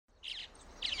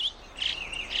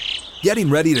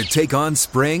Getting ready to take on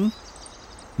spring?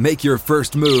 Make your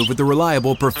first move with the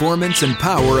reliable performance and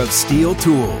power of Steel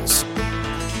tools.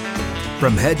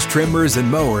 From hedge trimmers and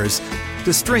mowers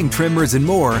to string trimmers and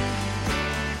more,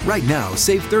 right now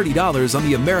save $30 on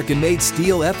the American-made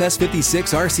Steel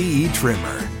FS56 RCE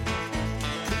trimmer.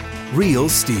 Real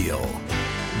Steel.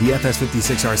 The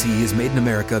FS56 RCE is made in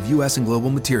America of U.S. and global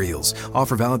materials.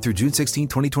 Offer valid through June 16,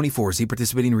 2024. See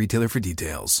participating retailer for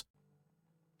details.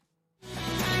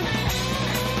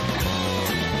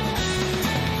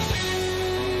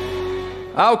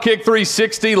 Outkick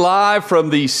 360 live from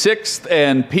the 6th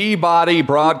and Peabody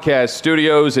Broadcast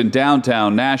Studios in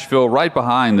downtown Nashville, right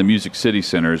behind the Music City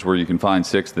Centers, where you can find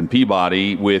 6th and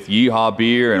Peabody with Yeehaw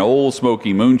Beer and Old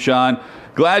Smoky Moonshine.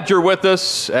 Glad you're with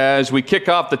us as we kick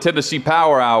off the Tennessee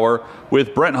Power Hour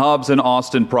with Brent Hubbs and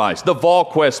Austin Price. The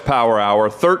VolQuest Power Hour,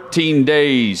 13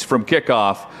 days from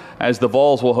kickoff, as the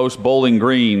Vols will host Bowling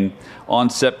Green on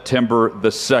September the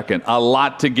 2nd. A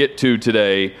lot to get to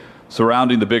today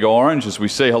surrounding the Big Orange as we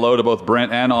say hello to both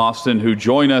Brent and Austin, who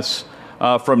join us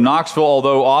from Knoxville,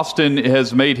 although Austin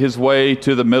has made his way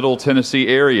to the Middle Tennessee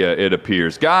area, it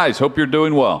appears. Guys, hope you're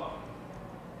doing well.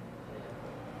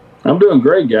 I'm doing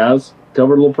great, guys.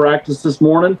 Covered a little practice this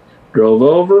morning, drove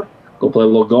over, go play a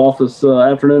little golf this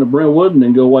afternoon at Brentwood, and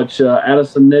then go watch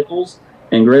Addison Nichols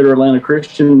and Greater Atlanta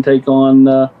Christian take on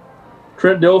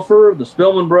Trent Dilfer, the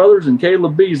Spillman brothers, and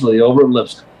Caleb Beasley over at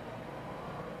Lipscomb.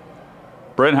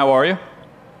 Brent, how are you?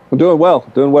 I'm doing well.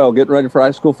 Getting ready for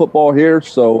high school football here,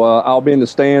 so I'll be in the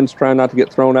stands trying not to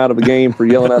get thrown out of a game for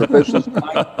yelling at officials.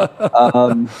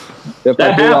 That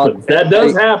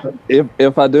does happen.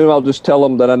 If I do, I'll just tell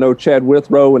them that I know Chad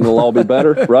Withrow and it'll all be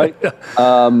better, right?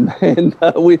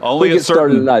 We get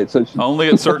started tonight. So only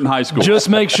at certain high schools. Just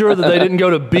make sure that they didn't go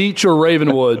to Beach or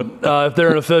Ravenwood. If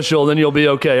they're an official, then you'll be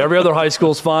okay. Every other high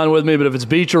school's fine with me, but if it's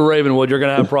Beach or Ravenwood, you're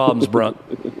going to have problems, Brent.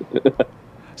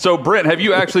 So, Brent, have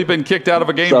you actually been kicked out of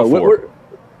a game before?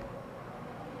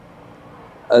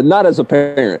 Not as a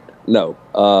parent, no.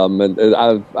 And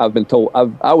I've been told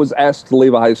I was asked to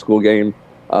leave a high school game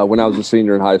when I was a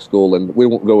senior in high school, and we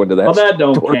won't go into that. Well, that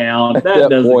don't count. That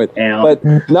doesn't count.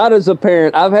 But not as a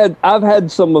parent. I've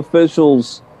had some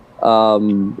officials, tell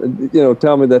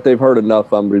me that they've heard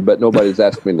enough of me, but nobody's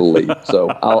asked me to leave. So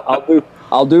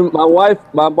I'll do. My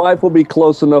wife will be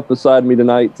close enough beside me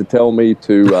tonight to tell me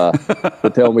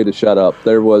to shut up.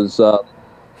 There was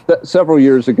several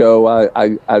years ago.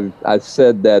 I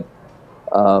said that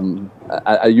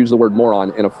I used the word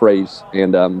moron in a phrase,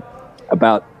 and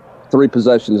about 3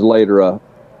 possessions later, a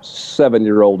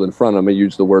 7-year-old in front of me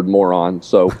used the word moron.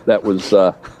 So that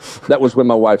was when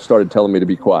my wife started telling me to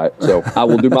be quiet. So I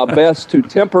will do my best to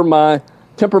temper my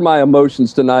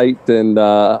emotions tonight, and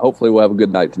hopefully we'll have a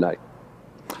good night tonight.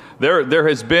 There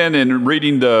has been, in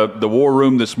reading the War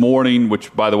Room this morning,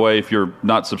 which, by the way, if you're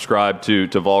not subscribed to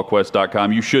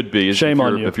volquest.com, you should be. Shame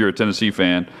on you. If you're a Tennessee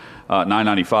fan,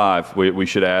 $9.95. We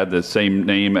should add the same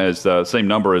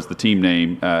number as the team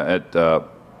name at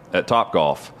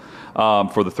Topgolf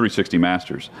for the 360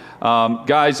 Masters.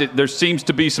 Guys, there seems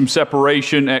to be some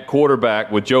separation at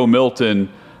quarterback with Joe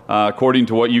Milton, according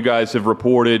to what you guys have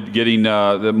reported, getting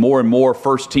the more and more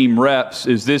first-team reps.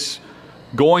 Is this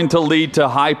going to lead to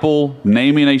Heupel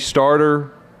naming a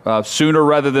starter sooner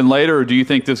rather than later, or do you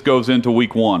think this goes into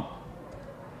week 1?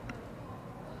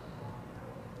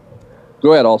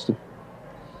 Go ahead, Austin.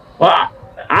 Well,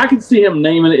 I could see him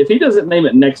naming it. If he doesn't name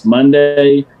it next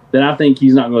Monday, then I think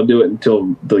he's not going to do it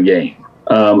until the game.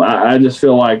 I just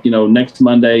feel like, next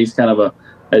Monday is kind of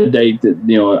a date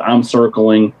that, I'm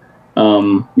circling,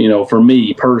 for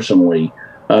me personally,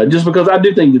 just because I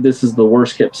do think that this is the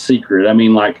worst kept secret. I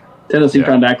mean, Tennessee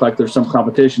trying to act like there's some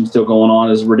competition still going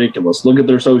on is ridiculous. Look at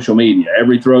their social media.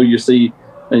 Every throw you see,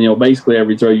 and basically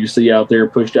every throw you see out there,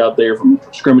 pushed out there from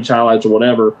scrimmage highlights or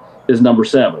whatever, is number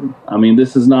 7. I mean,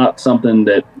 this is not something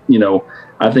that,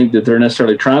 I think that they're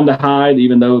necessarily trying to hide,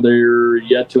 even though they're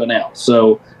yet to announce.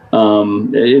 So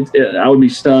I would be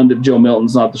stunned if Joe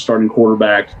Milton's not the starting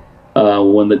quarterback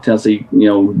when the Tennessee,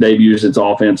 debuts its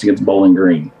offense against Bowling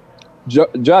Green.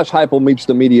 Josh Heupel meets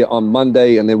the media on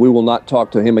Monday, and then we will not talk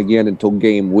to him again until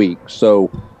game week. So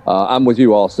I'm with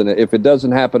you, Austin. If it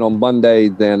doesn't happen on Monday,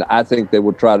 then I think they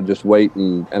would try to just wait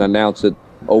and announce it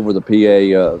over the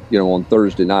PA, on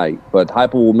Thursday night. But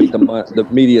Heupel will meet the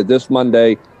media this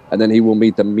Monday, and then he will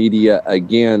meet the media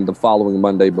again the following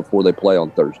Monday before they play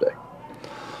on Thursday.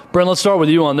 Brent, let's start with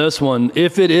you on this one.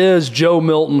 If it is Joe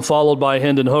Milton followed by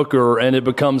Hendon Hooker, and it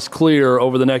becomes clear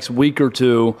over the next week or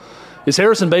two, is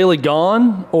Harrison Bailey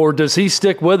gone, or does he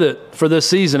stick with it for this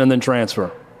season and then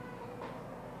transfer?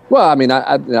 Well, I mean,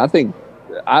 I think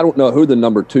I don't know who the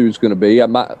number 2 is going to be.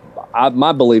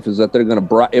 my belief is that they're going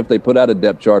to, if they put out a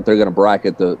depth chart, they're going to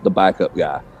bracket the backup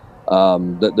guy.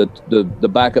 The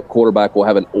backup quarterback will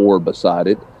have an or beside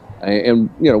it. And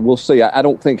we'll see. I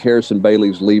don't think Harrison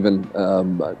Bailey's leaving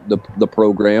the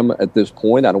program at this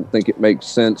point. I don't think it makes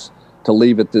sense to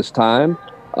leave at this time.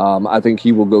 I think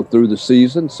he will go through the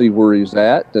season, see where he's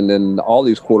at, and then all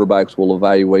these quarterbacks will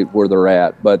evaluate where they're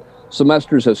at. But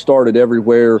semesters have started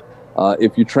everywhere.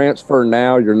 If you transfer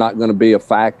now, you're not going to be a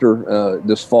factor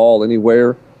this fall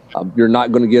anywhere. You're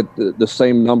not going to get the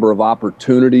same number of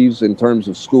opportunities in terms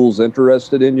of schools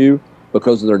interested in you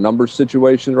because of their number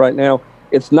situation right now.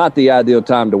 It's not the ideal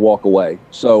time to walk away.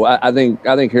 So I think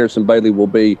Harrison Bailey will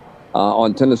be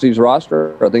on Tennessee's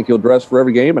roster. I think he'll dress for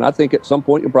every game, and I think at some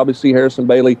point you'll probably see Harrison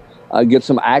Bailey get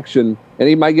some action, and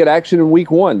he might get action in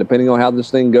week 1, depending on how this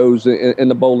thing goes in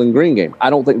the Bowling Green game. I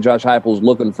don't think Josh Heupel's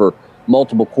looking for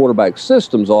multiple quarterback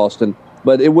systems, Austin,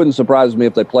 but it wouldn't surprise me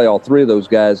if they play all 3 of those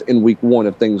guys in week 1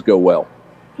 if things go well.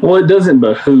 Well, it doesn't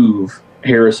behoove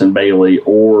Harrison Bailey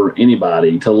or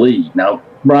anybody to leave. Now,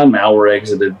 Brian Maurer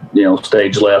exited,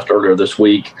 stage left earlier this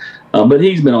week, but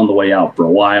he's been on the way out for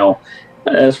a while.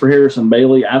 As for Harrison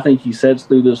Bailey, I think he sets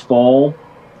through this fall,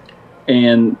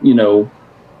 and,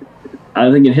 I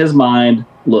think in his mind,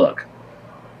 look,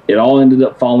 it all ended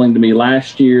up falling to me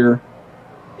last year.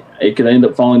 It could end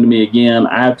up falling to me again.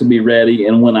 I have to be ready,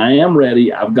 and when I am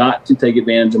ready, I've got to take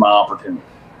advantage of my opportunity.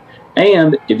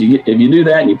 And if you do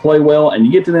that and you play well and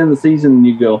you get to the end of the season and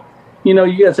you go,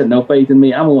 you guys had no faith in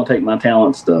me, I'm going to take my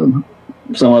talents to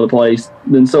some other place,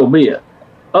 then so be it.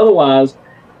 Otherwise,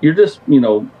 you're just,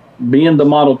 being the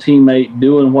model teammate,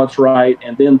 doing what's right,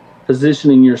 and then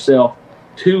positioning yourself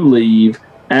to leave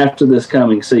after this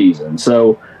coming season.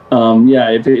 So,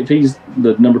 if he's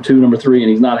the number 2, number 3, and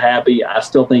he's not happy, I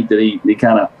still think that he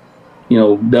kind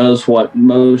of, does what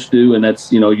most do, and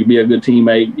that's, you be a good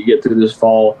teammate, you get through this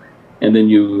fall, and then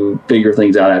you figure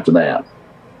things out after that.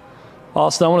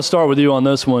 Austin, I want to start with you on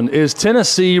this one. Is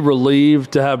Tennessee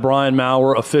relieved to have Brian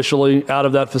Maurer officially out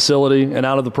of that facility and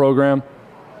out of the program?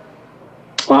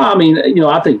 Well, I mean,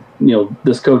 I think,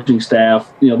 this coaching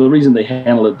staff, the reason they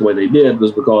handled it the way they did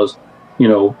was because,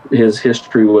 his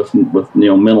history with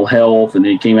mental health, and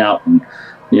he came out and,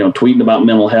 tweeting about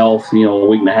mental health, a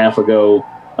week and a half ago.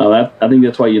 I think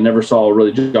that's why you never saw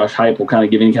really Josh Heupel kind of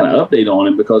give any kind of update on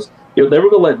him, because they were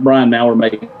going to let Brian Maurer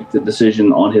make the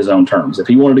decision on his own terms. If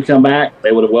he wanted to come back,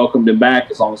 they would have welcomed him back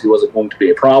as long as he wasn't going to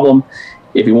be a problem.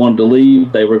 If he wanted to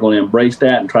leave, they were going to embrace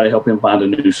that and try to help him find a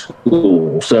new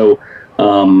school. So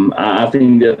I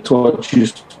think that's what you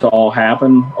saw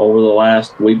happen over the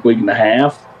last week and a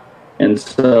half. And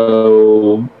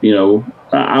so,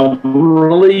 I'm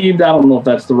relieved. I don't know if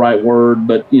that's the right word,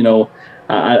 but,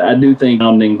 I do think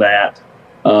rounding that,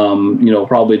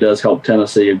 probably does help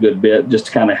Tennessee a good bit, just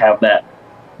to kind of have that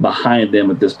behind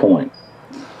them at this point.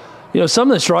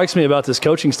 Something that strikes me about this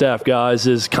coaching staff, guys,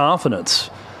 is confidence.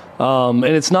 And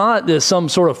it's not some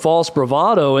sort of false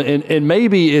bravado, and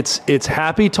maybe it's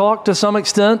happy talk to some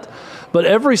extent, but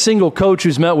every single coach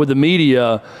who's met with the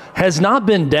media has not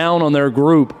been down on their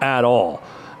group at all.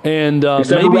 And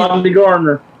except maybe Rodney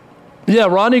Garner. Yeah,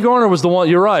 Rodney Garner was the one.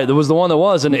 You're right. That was the one that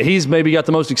was, and he's maybe got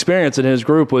the most experience in his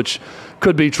group, which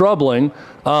could be troubling.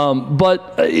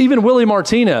 But even Willie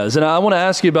Martinez, and I want to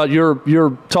ask you about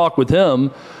your talk with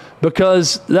him,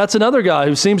 because that's another guy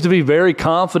who seems to be very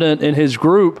confident in his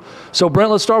group. So, Brent,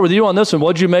 let's start with you on this one.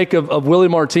 What did you make of Willie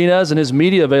Martinez and his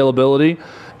media availability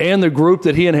and the group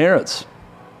that he inherits?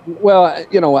 Well,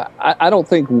 I don't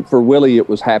think for Willie it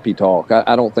was happy talk.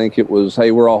 I don't think it was,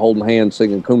 hey, we're all holding hands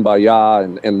singing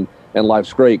Kumbaya and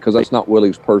life's great, because that's not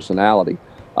Willie's personality.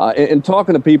 And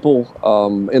talking to people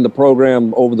in the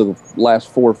program over the last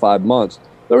 4 or 5 months,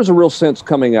 there was a real sense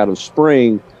coming out of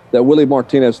spring that Willie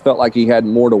Martinez felt like he had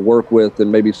more to work with than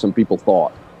maybe some people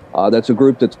thought. That's a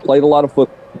group that's played a lot of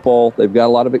football. They've got a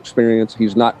lot of experience.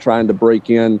 He's not trying to break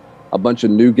in a bunch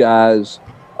of new guys.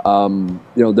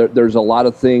 There's a lot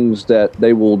of things that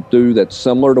they will do that's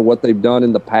similar to what they've done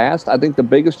in the past. I think the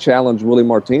biggest challenge Willie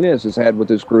Martinez has had with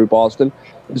this group, Austin,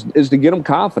 is to get them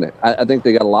confident. I think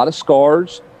they got a lot of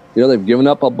scars. They've given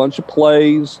up a bunch of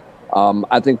plays.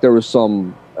 I think there was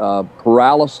some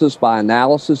paralysis by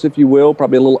analysis, if you will,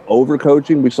 probably a little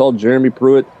overcoaching. We saw Jeremy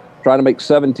Pruitt trying to make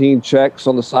 17 checks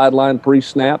on the sideline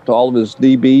pre-snap to all of his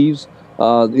DBs,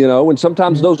 and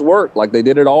sometimes those work, like they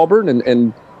did at Auburn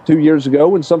and 2 years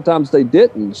ago, and sometimes they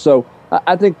didn't. So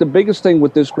I think the biggest thing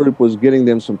with this group was getting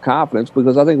them some confidence,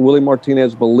 because I think Willie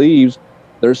Martinez believes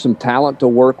there's some talent to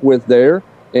work with there,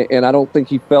 and I don't think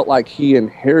he felt like he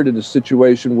inherited a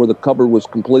situation where the cupboard was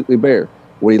completely bare.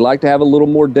 Would he like to have a little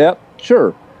more depth?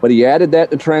 Sure. But he added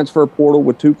that to transfer portal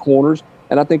with 2 corners,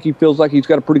 and I think he feels like he's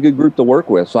got a pretty good group to work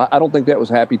with. So I don't think that was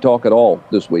happy talk at all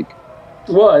this week.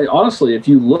 Well, honestly, if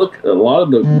you look, a lot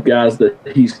of the guys that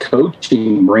he's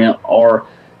coaching, Brent, are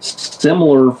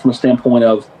similar from a standpoint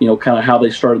of, kind of how they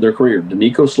started their career.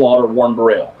 Danico Slaughter, Warren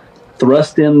Burrell,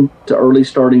 thrust into early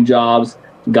starting jobs,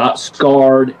 got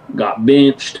scarred, got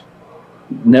benched,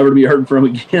 never to be heard from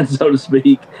again, so to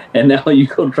speak. And now you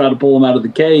go to try to pull them out of the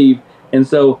cave. And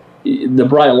so the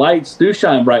bright lights do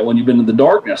shine bright when you've been in the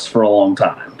darkness for a long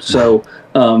time. So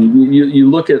you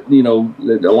look at,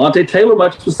 Alontae Taylor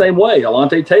much the same way.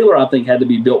 Alontae Taylor, I think, had to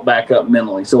be built back up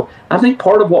mentally. So I think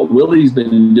part of what Willie's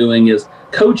been doing is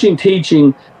coaching,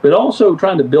 teaching, but also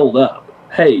trying to build up.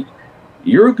 Hey,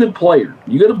 you're a good player.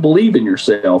 You got to believe in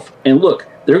yourself. And look,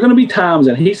 there are going to be times,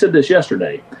 and he said this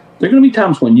yesterday, there are going to be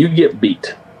times when you get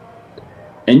beat.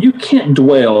 And you can't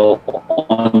dwell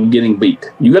on getting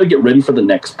beat. You got to get ready for the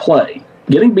next play.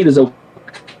 Getting beat is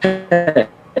okay.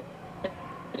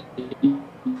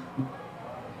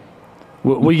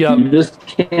 You just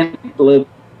can't let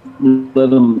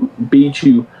them beat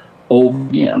you over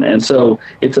again. And so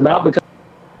it's about becoming.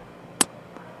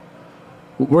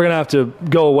 We're going to have to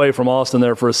go away from Austin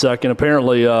there for a second.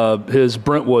 Apparently, his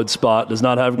Brentwood spot does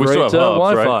not have great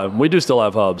Wi-Fi. Right? We do still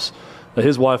have hubs.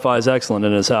 His Wi-Fi is excellent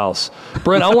in his house.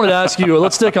 Brent, I wanted to ask you,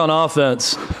 let's stick on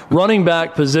offense. Running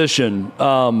back position.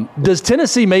 Does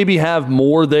Tennessee maybe have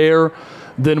more there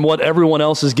than what everyone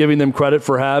else is giving them credit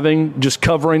for having, just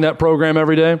covering that program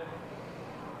every day?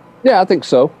 Yeah, I think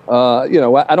so.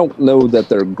 I don't know that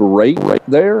they're great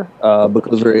there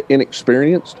because they're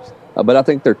inexperienced, but I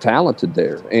think they're talented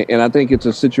there. And I think it's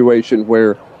a situation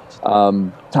where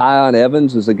Tyon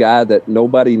Evans is a guy that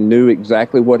nobody knew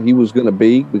exactly what he was going to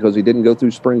be because he didn't go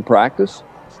through spring practice.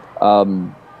 But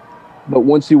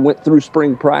once he went through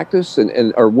spring practice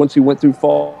or once he went through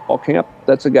fall camp,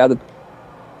 that's a guy that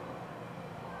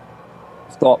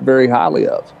thought very highly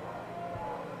of.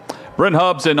 Brent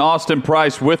Hubbs and Austin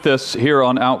Price with us here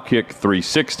on Outkick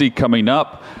 360. Coming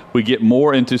up, we get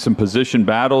more into some position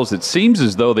battles. It seems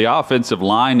as though the offensive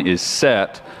line is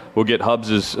set. We'll get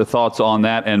Hubbs' thoughts on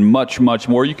that and much, much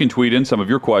more. You can tweet in some of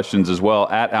your questions as well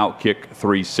at Outkick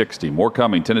 360. More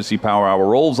coming. Tennessee Power Hour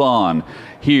rolls on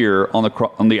here on the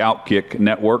Outkick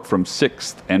Network from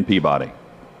 6th and Peabody.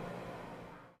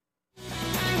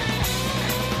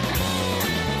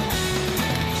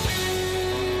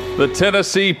 The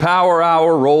Tennessee Power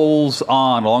Hour rolls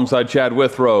on. Alongside Chad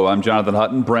Withrow, I'm Jonathan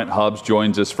Hutton. Brent Hubbs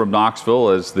joins us from Knoxville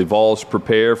as the Vols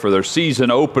prepare for their season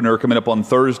opener coming up on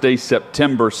Thursday,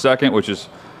 September 2nd, which is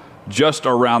just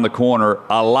around the corner.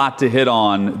 A lot to hit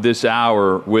on this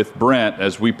hour with Brent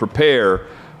as we prepare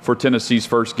for Tennessee's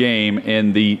first game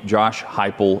in the Josh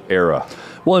Heupel era.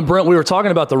 Well, and Brent, we were talking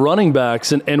about the running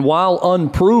backs, and while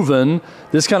unproven,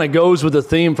 this kind of goes with the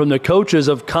theme from the coaches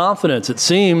of confidence. It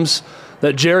seems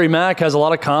that Jerry Mack has a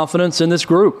lot of confidence in this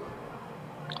group.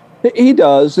 He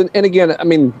does. And again, I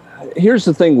mean, here's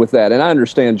the thing with that. And I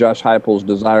understand Josh Heupel's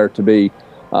desire to be,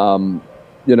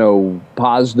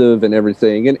 positive and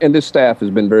everything. And this staff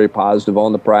has been very positive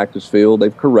on the practice field.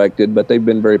 They've corrected, but they've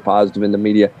been very positive in the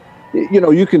media.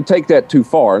 You can take that too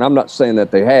far. And I'm not saying that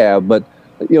they have, but,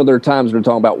 there are times they're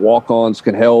talking about walk-ons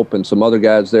can help and some other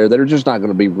guys there that are just not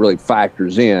going to be really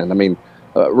factors in. I mean,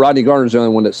 Rodney Garner's the only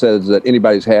one that says that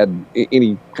anybody's had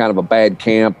any kind of a bad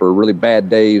camp or really bad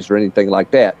days or anything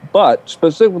like that. But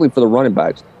specifically for the running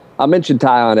backs, I mentioned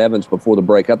Tyon Evans before the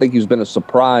break. I think he's been a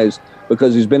surprise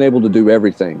because he's been able to do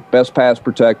everything. Best pass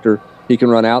protector. He can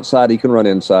run outside. He can run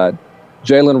inside.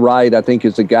 Jalen Wright, I think,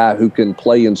 is a guy who can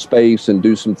play in space and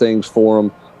do some things for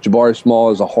him. Jabari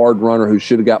Small is a hard runner who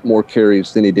should have got more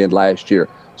carries than he did last year.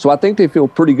 So I think they feel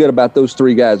pretty good about those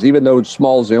three guys, even though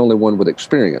Small is the only one with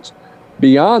experience.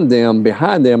 Behind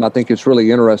them, I think it's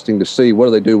really interesting to see what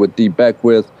do they do with D.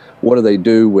 Beckwith, what do they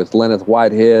do with Lenneth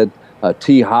Whitehead,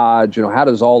 T. Hodge. How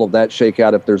does all of that shake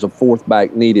out if there's a fourth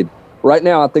back needed? Right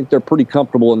now, I think they're pretty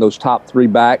comfortable in those top three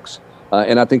backs,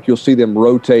 and I think you'll see them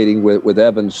rotating with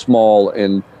Evans, Small,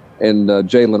 and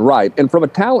Jalen Wright. And from a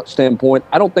talent standpoint,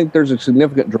 I don't think there's a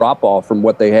significant drop-off from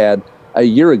what they had a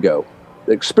year ago.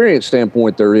 The experience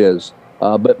standpoint, there is.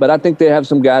 But I think they have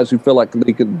some guys who feel like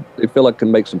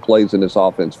can make some plays in this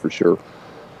offense for sure.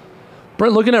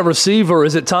 Brent, looking at receiver,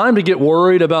 is it time to get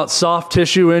worried about soft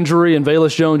tissue injury in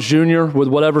Velus Jones Jr. with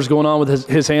whatever's going on with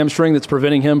his hamstring that's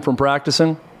preventing him from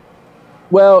practicing?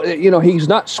 Well, he's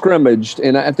not scrimmaged,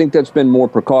 and I think that's been more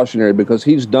precautionary because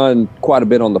he's done quite a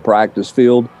bit on the practice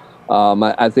field.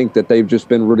 I think that they've just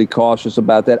been really cautious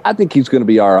about that. I think he's going to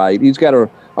be all right. He's got a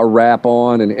wrap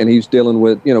on, and he's been dealing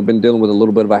with a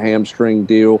little bit of a hamstring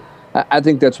deal. I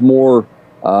think that's more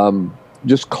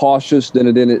just cautious than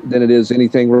it is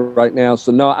anything right now.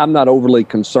 So no, I'm not overly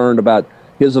concerned about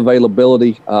his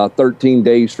availability 13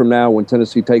 days from now when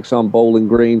Tennessee takes on Bowling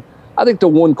Green. I think the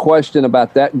one question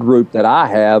about that group that I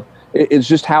have is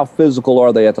just how physical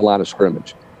are they at the line of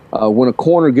scrimmage? When a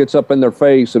corner gets up in their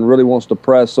face and really wants to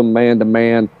press them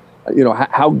man-to-man,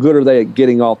 how good are they at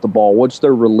getting off the ball? What's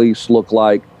their release look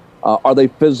like? Are they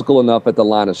physical enough at the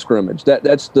line of scrimmage?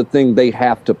 That's the thing they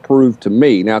have to prove to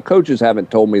me. Now, coaches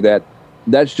haven't told me that.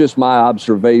 That's just my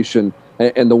observation.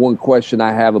 And the one question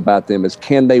I have about them is,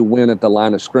 can they win at the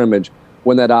line of scrimmage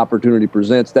when that opportunity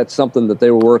presents? That's something that they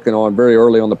were working on very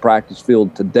early on the practice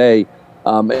field today,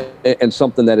 and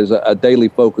something that is a daily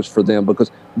focus for them, because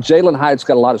Jalen Hyatt's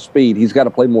got a lot of speed. He's got to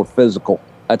play more physical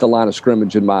at the line of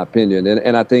scrimmage, in my opinion.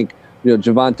 And I think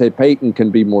Javonte Payton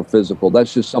can be more physical.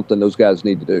 That's just something those guys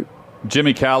need to do.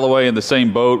 Jimmy Callaway in the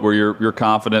same boat, where you're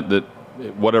confident that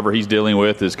whatever he's dealing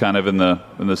with is kind of in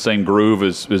the same groove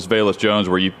as Velus Jones,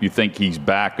 where you think he's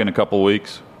back in a couple of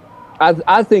weeks?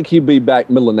 I think he'll be back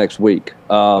middle of next week.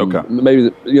 Okay.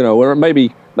 Maybe or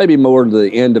maybe more to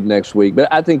the end of next week. But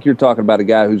I think you're talking about a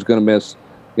guy who's going to miss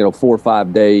 4 or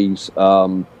 5 days.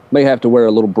 May have to wear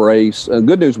a little brace.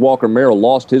 Good news, Walker Merrill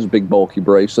lost his big bulky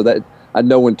brace, so that I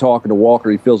know when talking to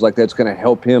Walker, he feels like that's going to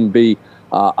help him be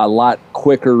a lot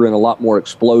quicker and a lot more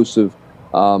explosive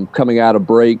coming out of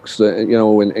breaks,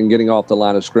 and getting off the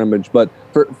line of scrimmage. But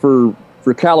for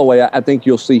Callaway, I think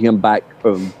you'll see him back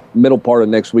middle part of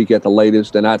next week at the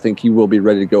latest, and I think he will be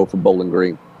ready to go for Bowling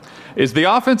Green. Is the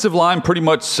offensive line pretty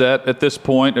much set at this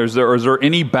point? Or is there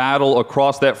any battle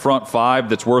across that front five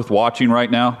that's worth watching right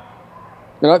now?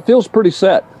 It feels pretty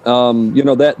set.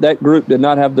 That group did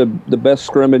not have the best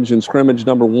scrimmage in scrimmage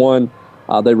number 1.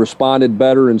 They responded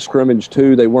better in scrimmage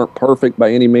 2. They weren't perfect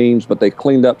by any means, but they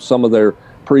cleaned up some of their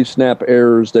pre-snap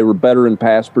errors. They were better in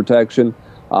pass protection.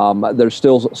 There's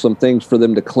still some things for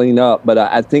them to clean up, but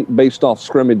I think based off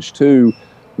scrimmage 2,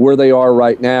 where they are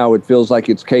right now, it feels like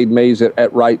it's Cade Mays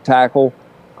at right tackle.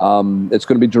 It's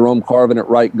going to be Jerome Carvin at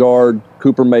right guard,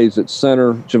 Cooper Mays at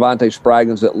center, Javonte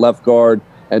Spraggins at left guard,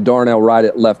 and Darnell Wright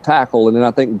at left tackle. And then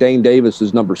I think Dane Davis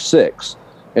is number 6.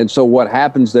 And so what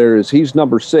happens there is he's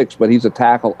number 6, but he's a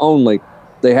tackle only.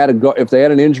 If they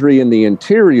had an injury in the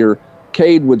interior,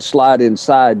 Cade would slide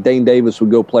inside. Dane Davis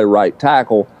would go play right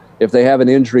tackle. If they have an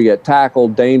injury at tackle,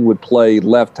 Dane would play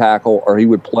left tackle, or he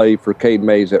would play for Cade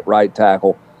Mays at right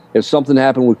tackle. If something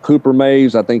happened with Cooper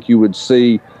Mays, I think you would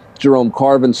see Jerome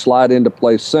Carvin slide in to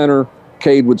play center,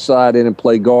 Cade would slide in and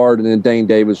play guard, and then Dane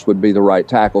Davis would be the right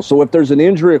tackle. So if there's an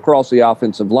injury across the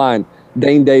offensive line,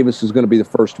 Dane Davis is going to be the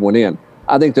first one in.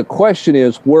 I think the question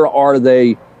is, where are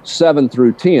they 7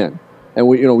 through 10? And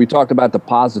we talked about the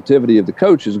positivity of the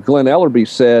coaches. Glenn Ellerbe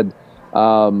said,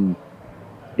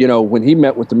 when he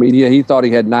met with the media, he thought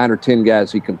he had 9 or 10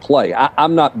 guys he can play.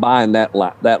 I'm not buying that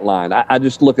line. I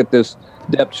just look at this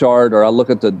depth chart, or I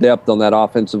look at the depth on that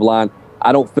offensive line.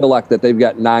 I don't feel like that they've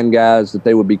got 9 guys that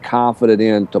they would be confident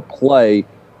in to play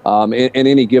in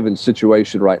any given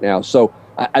situation right now. So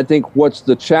I think what's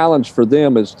the challenge for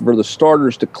them is for the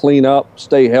starters to clean up,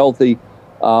 stay healthy,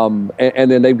 and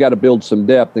then they've got to build some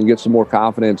depth and get some more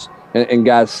confidence in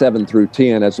guys 7 through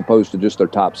 10 as opposed to just their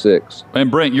top 6.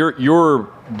 And Brent, your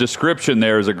description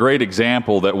there is a great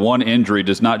example that one injury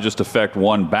does not just affect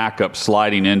one backup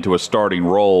sliding into a starting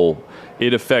role.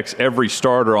 It affects every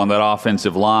starter on that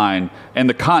offensive line, and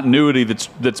the continuity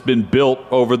that's been built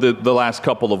over the last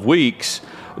couple of weeks.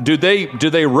 Do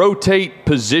they rotate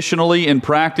positionally in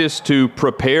practice to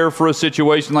prepare for a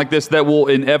situation like this that will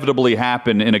inevitably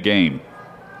happen in a game?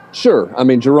 Sure. I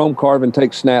mean, Jerome Carvin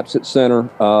takes snaps at center.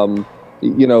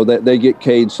 They get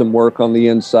Cade some work on the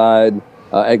inside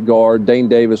at guard. Dane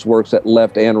Davis works at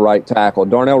left and right tackle.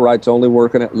 Darnell Wright's only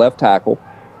working at left tackle.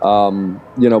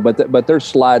 But they're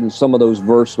sliding some of those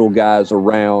versatile guys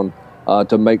around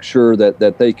to make sure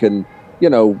that they can,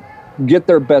 get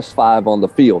their best 5 on the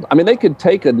field. I mean, they could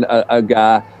take a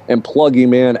guy and plug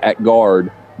him in at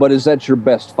guard, but is that your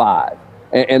best 5?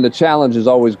 And the challenge is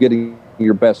always getting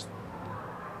your best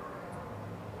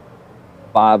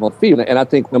 5 on the field. And I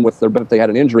think if they had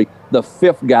an injury, the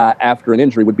 5th guy after an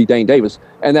injury would be Dane Davis,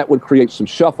 and that would create some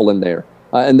shuffle in there.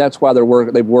 And that's why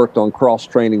they've worked on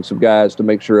cross-training some guys to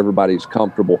make sure everybody's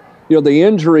comfortable. The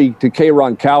injury to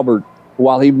Kayron Calvert,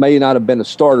 while he may not have been a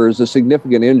starter, is a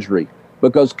significant injury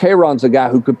because Kayron's a guy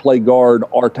who could play guard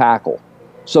or tackle.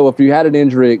 So if you had an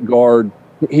injury at guard,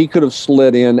 he could have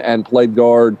slid in and played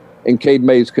guard, and Cade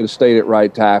Mays could have stayed at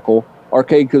right tackle, or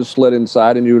Cade could have slid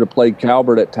inside and you would have played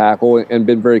Calvert at tackle and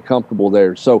been very comfortable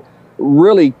there. So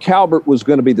really, Calvert was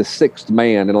going to be the 6th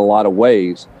man in a lot of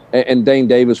ways, and Dane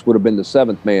Davis would have been the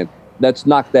 7th man. that's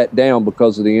knocked that down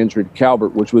because of the injury to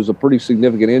Calvert, which was a pretty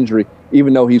significant injury,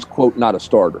 even though he's, quote, not a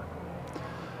starter.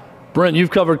 Brent,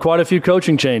 you've covered quite a few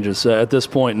coaching changes at this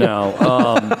point now,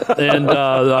 and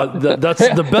that's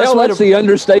the best Hell, way. That's the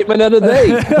understatement of the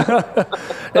day.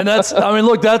 And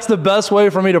that's the best way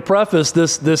for me to preface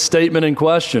this statement in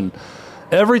question.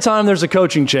 Every time there's a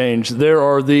coaching change, there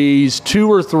are these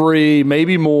 2 or 3,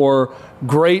 maybe more,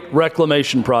 great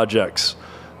reclamation projects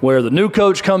where the new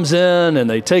coach comes in and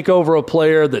they take over a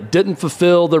player that didn't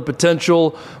fulfill their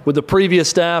potential with the previous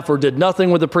staff or did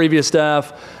nothing with the previous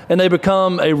staff, and they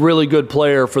become a really good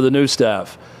player for the new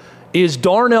staff. Is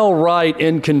Darnell Wright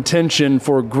in contention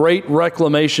for a great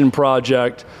reclamation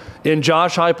project in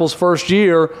Josh Heupel's first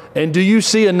year, and do you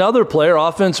see another player,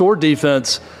 offense or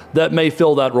defense, that may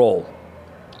fill that role?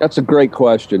 That's a great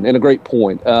question and a great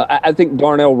point. I think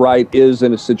Darnell Wright is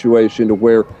in a situation to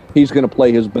where he's going to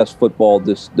play his best football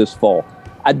this fall.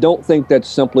 I don't think that's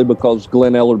simply because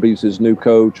Glenn Ellerby's his new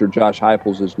coach or Josh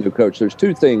Heupel's his new coach. There's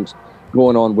 2 things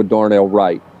going on with Darnell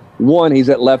Wright. One, he's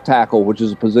at left tackle, which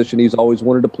is a position he's always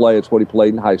wanted to play. It's what he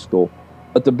played in high school.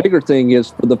 But the bigger thing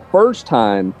is, for the first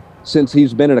time since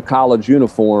he's been in a college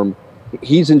uniform,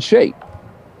 he's in shape.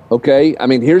 Okay? I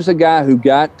mean, here's a guy who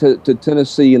got to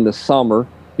Tennessee in the summer.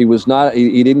 He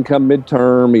didn't come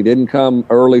midterm. He didn't come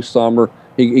early summer.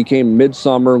 He came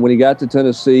midsummer. When he got to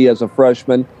Tennessee as a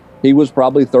freshman, he was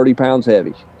probably 30 pounds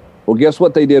heavy. Well, guess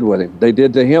what they did with him? They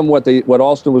did to him what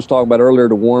Austin was talking about earlier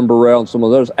to Warren Burrell and some of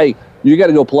those. Hey, you got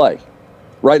to go play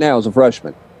right now as a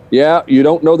freshman. Yeah, you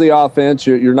don't know the offense.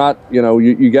 You're not,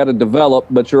 you got to develop,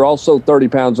 but you're also 30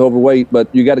 pounds overweight,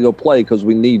 but you got to go play because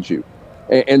we need you.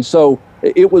 And so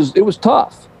it was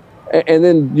tough. And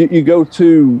then you go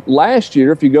to last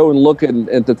year, if you go and look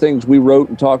at the things we wrote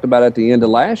and talked about at the end of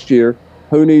last year,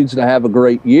 who needs to have a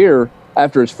great year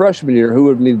after his freshman year, who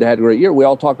would need to have a great year? We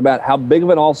all talked about how big of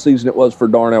an offseason it was for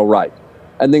Darnell Wright.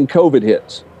 And then COVID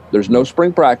hits. There's no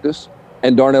spring practice,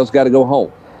 and Darnell's got to go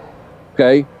home.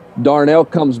 Okay? Darnell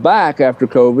comes back after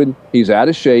COVID. He's out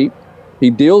of shape. He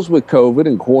deals with COVID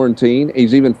and quarantine.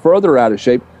 He's even further out of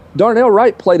shape. Darnell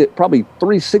Wright played at probably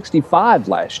 365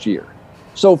 last year.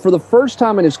 So for the first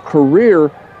time in his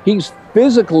career, he's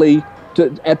physically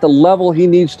at the level he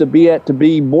needs to be at to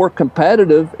be more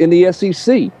competitive in the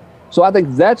SEC. So I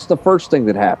think that's the first thing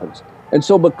that happens. And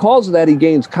so because of that, he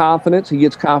gains confidence. He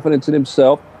gets confidence in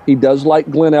himself. He does like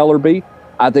Glenn Ellerby.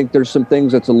 I think there's some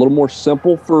things that's a little more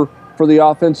simple for the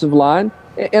offensive line.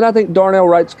 And I think Darnell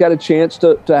Wright's got a chance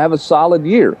to have a solid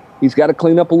year. He's got to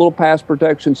clean up a little pass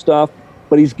protection stuff,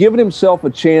 but he's given himself a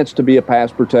chance to be a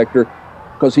pass protector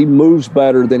because he moves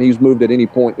better than he's moved at any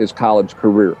point in his college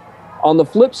career. On the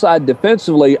flip side,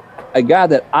 defensively, a guy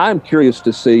that I'm curious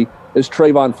to see is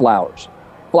Trayvon Flowers.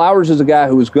 Flowers is a guy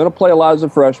who was going to play a lot as a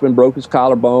freshman, broke his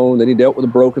collarbone, then he dealt with a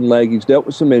broken leg. He's dealt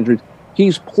with some injuries.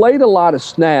 He's played a lot of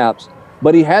snaps,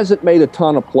 but he hasn't made a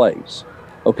ton of plays.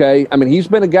 Okay? I mean, he's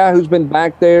been a guy who's been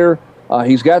back there.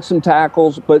 He's got some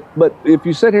tackles, but if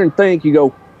you sit here and think, you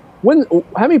go,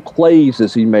 how many plays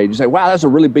has he made? You say, wow, that's a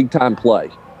really big-time play.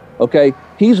 Okay,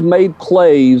 he's made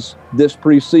plays this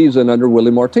preseason under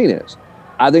Willie Martinez.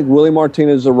 I think Willie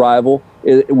Martinez's arrival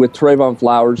with Trayvon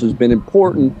Flowers has been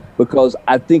important because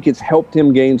I think it's helped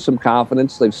him gain some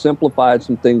confidence. They've simplified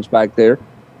some things back there.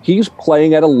 He's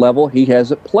playing at a level he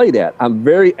hasn't played at. I'm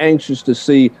very anxious to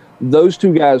see those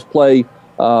 2 guys play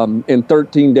in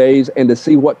 13 days and to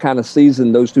see what kind of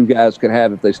season those 2 guys can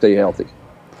have if they stay healthy.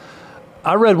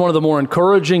 I read one of the more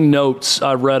encouraging notes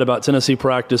I've read about Tennessee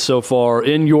practice so far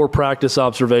in your practice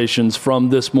observations from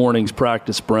this morning's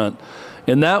practice, Brent.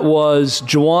 And that was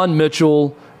Juwan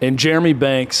Mitchell and Jeremy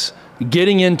Banks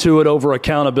getting into it over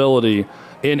accountability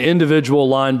in individual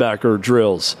linebacker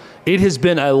drills. It has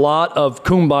been a lot of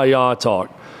kumbaya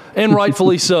talk, and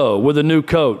rightfully so, with a new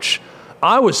coach.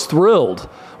 I was thrilled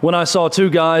when I saw 2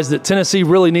 guys that Tennessee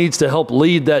really needs to help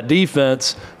lead that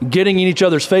defense getting in each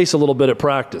other's face a little bit at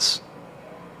practice.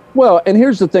 Well, and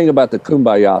here's the thing about the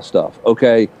kumbaya stuff,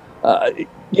 okay?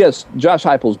 Yes, Josh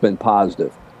Heupel's been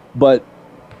positive, but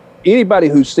anybody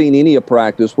who's seen any of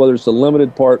practice, whether it's the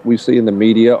limited part we see in the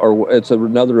media or it's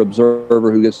another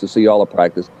observer who gets to see all of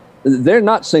practice, they're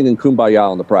not singing kumbaya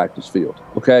on the practice field,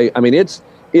 okay? I mean, it's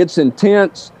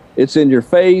intense, it's in your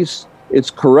face, it's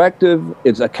corrective,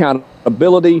 it's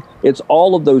accountability, it's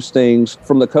all of those things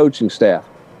from the coaching staff.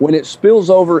 When it spills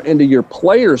over into your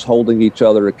players holding each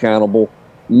other accountable,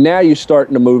 now you're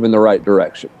starting to move in the right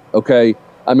direction, okay?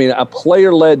 I mean, a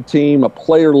player-led team, a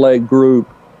player-led group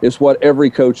is what every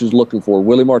coach is looking for.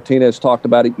 Willie Martinez talked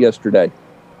about it yesterday.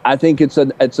 I think it's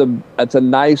a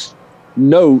nice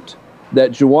note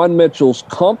that Juwan Mitchell's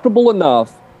comfortable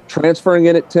enough transferring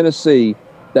in at Tennessee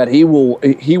that he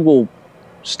will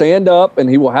stand up and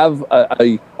he will have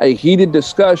a heated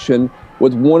discussion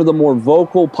with one of the more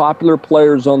vocal, popular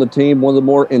players on the team, one of the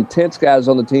more intense guys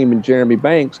on the team in Jeremy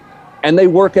Banks, and they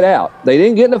work it out. They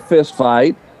didn't get in a fist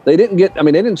fight. They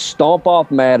didn't stomp off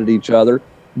mad at each other.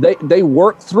 They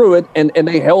worked through it, and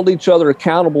they held each other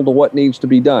accountable to what needs to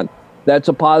be done. That's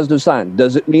a positive sign.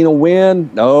 Does it mean a win?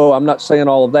 No, I'm not saying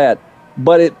all of that.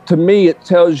 But to me, it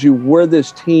tells you where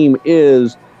this team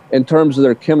is in terms of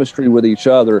their chemistry with each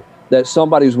other, that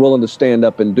somebody's willing to stand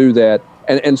up and do that.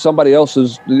 And somebody else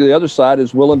the other side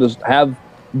is willing to have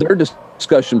their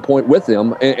discussion point with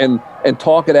them and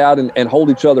talk it out and hold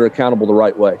each other accountable the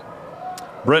right way.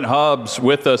 Brent Hubbs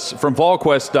with us from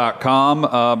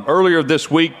VolQuest.com. Earlier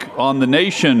this week on The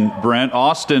Nation, Brent,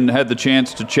 Austin had the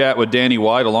chance to chat with Danny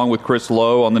White along with Chris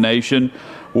Lowe on The Nation,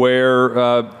 where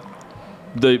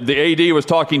the AD was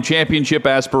talking championship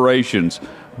aspirations.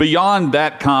 Beyond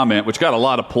that comment, which got a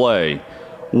lot of play,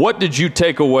 what did you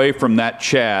take away from that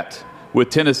chat with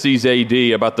Tennessee's AD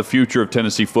about the future of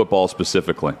Tennessee football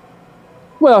specifically?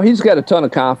 Well, he's got a ton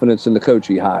of confidence in the coach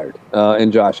he hired,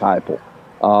 in Josh Heupel.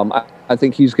 I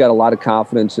think he's got a lot of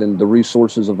confidence in the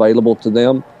resources available to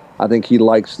them. I think he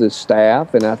likes this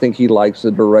staff, and I think he likes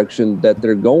the direction that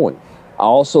they're going. I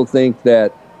also think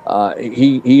that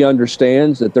he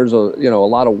understands that there's a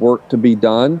lot of work to be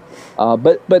done.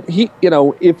 But he,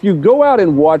 if you go out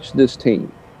and watch this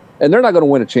team, and they're not going to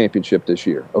win a championship this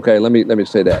year. Okay, let me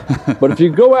say that. But if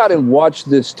you go out and watch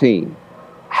this team,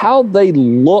 how they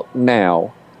look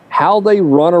now, how they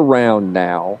run around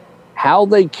now, how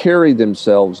they carry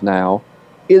themselves now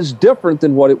is different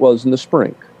than what it was in the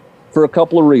spring for a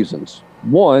couple of reasons.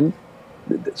 One,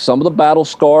 some of the battle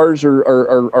scars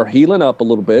are healing up a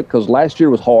little bit because last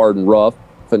year was hard and rough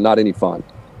and not any fun.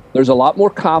 There's a lot more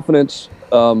confidence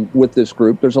with this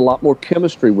group. There's a lot more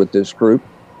chemistry with this group.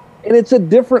 And it's a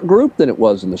different group than it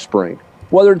was in the spring.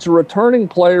 Whether it's a returning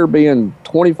player being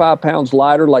 25 pounds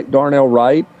lighter like Darnell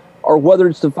Wright, or whether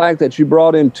it's the fact that you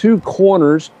brought in two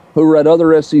corners who were at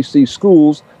other SEC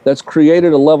schools, that's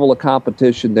created a level of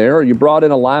competition there, or you brought in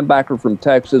a linebacker from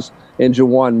Texas in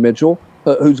Jawan Mitchell,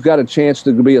 who's got a chance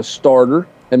to be a starter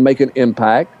and make an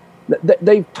impact.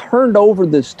 They've turned over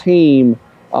this team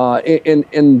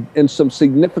in some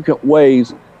significant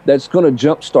ways that's going to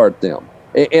jumpstart them.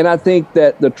 And I think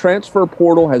that the transfer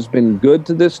portal has been good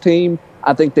to this team.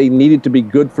 I think they need it to be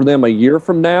good for them a year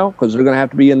from now because they're going to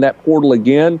have to be in that portal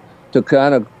again to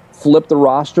kind of flip the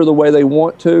roster the way they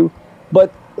want to.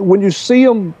 But when you see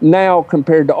them now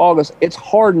compared to August, it's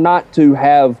hard not to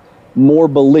have more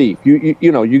belief.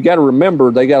 You got to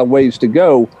remember they got a ways to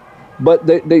go, but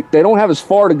they don't have as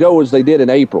far to go as they did in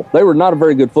April. They were not a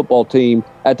very good football team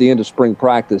at the end of spring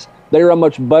practice. They're a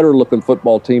much better looking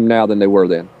football team now than they were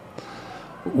then.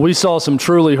 We saw some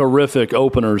truly horrific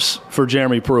openers for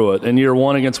Jeremy Pruitt in year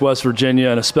one against West Virginia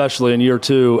and especially in year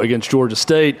two against Georgia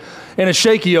State, and a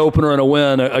shaky opener and a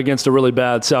win against a really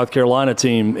bad South Carolina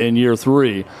team in year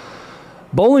three.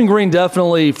 Bowling Green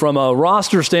definitely, from a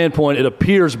roster standpoint, it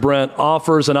appears, Brent,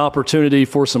 offers an opportunity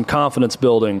for some confidence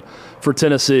building for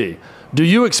Tennessee. Do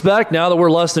you expect, now that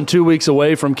we're less than 2 weeks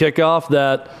away from kickoff,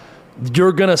 that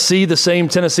you're going to see the same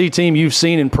Tennessee team you've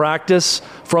seen in practice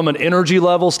from an energy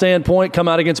level standpoint come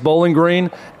out against Bowling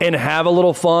Green and have a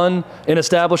little fun in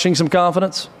establishing some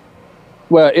confidence?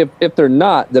 Well, if they're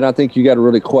not, then I think you got to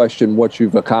really question what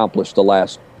you've accomplished the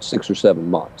last 6 or 7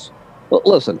 months. But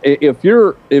listen, I don't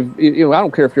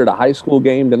care if you're at a high school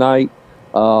game tonight.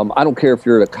 I don't care if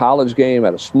you're at a college game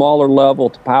at a smaller level,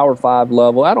 to Power 5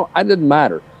 level. It doesn't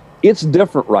matter. It's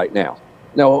different right now.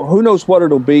 Now, who knows what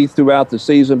it'll be throughout the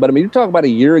season, but I mean, you talk about a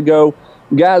year ago,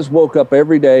 guys woke up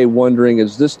every day wondering,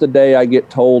 is this the day I get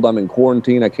told I'm in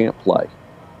quarantine, I can't play?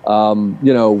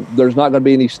 There's not going to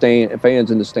be any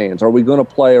fans in the stands. Are we going to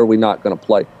play or are we not going to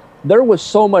play? There was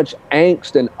so much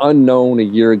angst and unknown a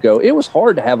year ago. It was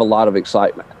hard to have a lot of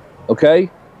excitement,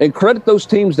 okay? And credit those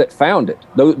teams that found it,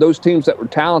 those teams that were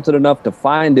talented enough to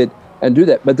find it and do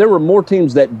that. But there were more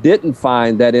teams that didn't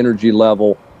find that energy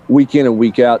level week in and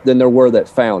week out than there were that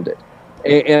found it.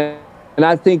 And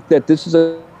I think that this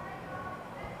is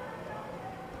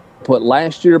put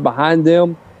last year behind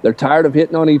them. They're tired of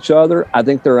hitting on each other. I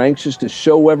think they're anxious to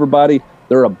show everybody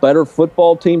they're a better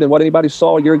football team than what anybody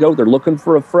saw a year ago. They're looking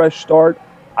for a fresh start.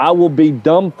 I will be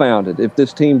dumbfounded if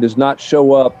this team does not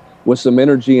show up with some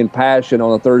energy and passion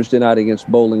on a Thursday night against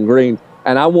Bowling Green.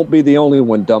 And I won't be the only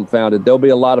one dumbfounded. There'll be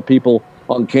a lot of people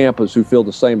on campus who feel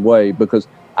the same way because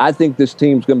I think this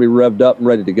team's going to be revved up and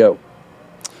ready to go.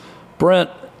 Brent,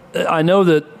 I know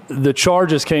that the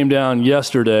charges came down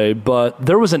yesterday, but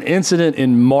there was an incident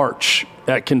in March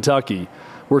at Kentucky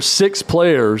where 6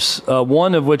 players,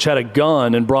 one of which had a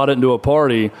gun and brought it into a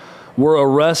party, were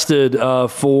arrested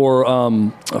for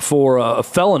a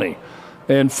felony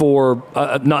and for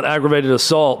not aggravated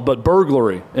assault, but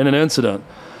burglary in an incident.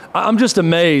 I'm just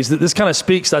amazed that this kind of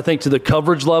speaks, I think, to the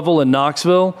coverage level in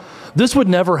Knoxville. This would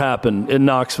never happen in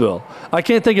Knoxville. I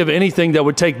can't think of anything that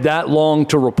would take that long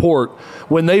to report.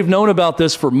 When they've known about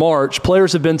this for March,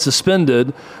 players have been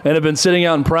suspended and have been sitting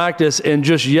out in practice, and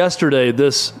just yesterday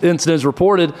this incident is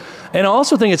reported. And I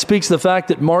also think it speaks to the fact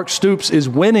that Mark Stoops is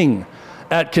winning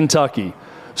at Kentucky.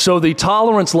 So the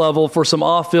tolerance level for some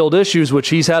off-field issues, which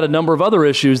he's had a number of other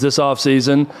issues this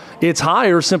offseason, it's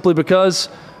higher simply because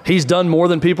he's done more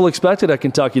than people expected at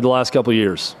Kentucky the last couple of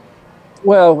years.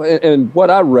 Well, and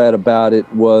what I read about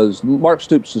it was Mark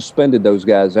Stoops suspended those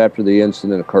guys after the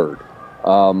incident occurred.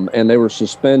 And they were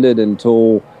suspended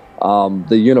until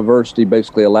the university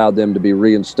basically allowed them to be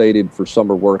reinstated for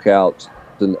summer workouts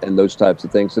and those types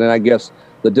of things. And then I guess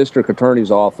the district attorney's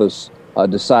office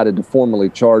decided to formally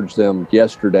charge them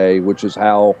yesterday, which is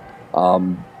how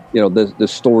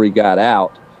this story got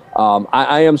out.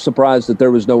 I am surprised that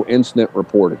there was no incident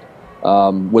reported.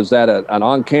 Was that an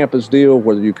on-campus deal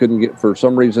where you couldn't get, for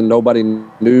some reason, nobody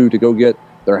knew to go get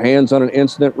their hands on an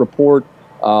incident report?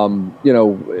 I'm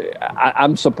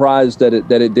surprised that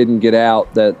it didn't get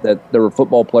out that there were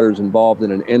football players involved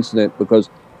in an incident, because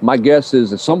my guess is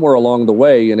that somewhere along the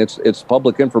way, and it's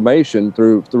public information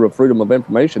through a Freedom of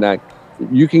Information Act,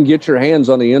 you can get your hands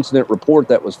on the incident report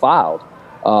that was filed.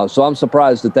 So I'm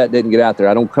surprised that didn't get out there.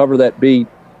 I don't cover that beat.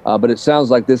 But it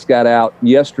sounds like this got out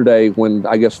yesterday when,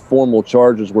 I guess, formal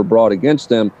charges were brought against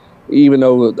them, even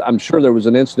though I'm sure there was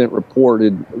an incident report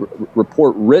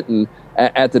written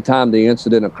at the time the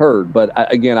incident occurred. But,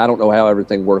 again, I don't know how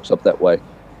everything works up that way.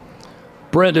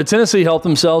 Brent, did Tennessee help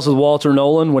themselves with Walter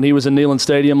Nolan when he was in Neyland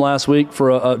Stadium last week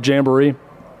for a jamboree? It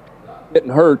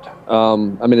didn't hurt.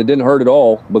 It didn't hurt at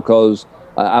all, because,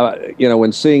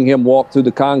 when seeing him walk through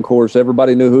the concourse,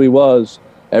 everybody knew who he was.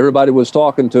 Everybody was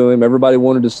talking to him. Everybody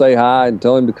wanted to say hi and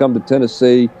tell him to come to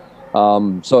Tennessee.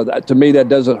 To me, that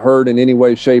doesn't hurt in any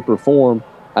way, shape, or form.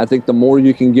 I think the more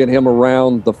you can get him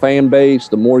around the fan base,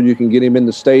 the more you can get him in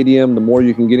the stadium, the more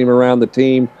you can get him around the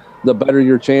team, the better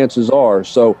your chances are.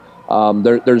 So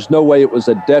there's no way it was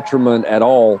a detriment at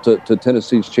all to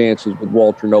Tennessee's chances with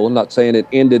Walter Nolan. I'm not saying it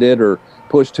ended it or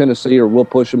pushed Tennessee or will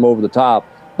push him over the top,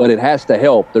 but it has to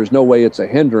help. There's no way it's a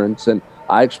hindrance. And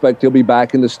I expect he'll be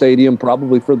back in the stadium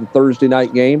probably for the Thursday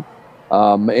night game.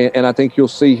 And I think you'll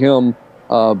see him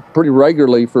pretty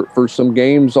regularly for some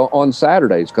games on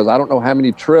Saturdays, because I don't know how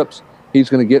many trips he's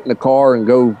going to get in the car and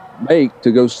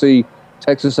go see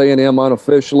Texas A&M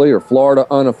unofficially or Florida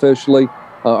unofficially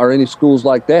or any schools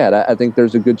like that. I think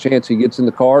there's a good chance he gets in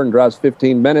the car and drives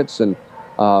 15 minutes and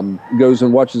goes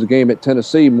and watches a game at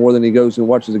Tennessee more than he goes and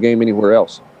watches a game anywhere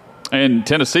else. And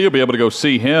Tennessee will be able to go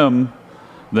see him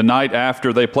the night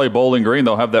after they play Bowling Green.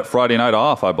 They'll have that Friday night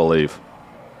off, I believe.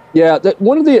 Yeah,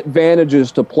 one of the advantages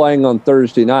to playing on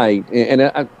Thursday night,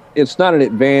 and it's not an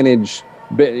advantage,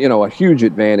 a huge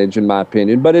advantage in my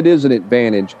opinion, but it is an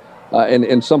advantage.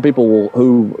 And some people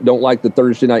who don't like the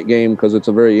Thursday night game because it's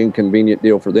a very inconvenient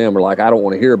deal for them are like, I don't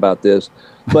want to hear about this.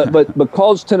 But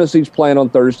because Tennessee's playing on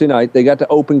Thursday night, they got to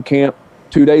open camp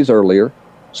 2 days earlier.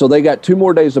 So they got 2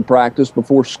 more days of practice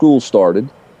before school started.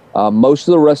 Most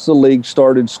of the rest of the league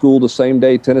started school the same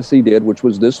day Tennessee did, which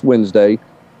was this Wednesday.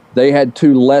 They had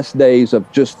 2 less days of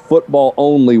just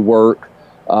football-only work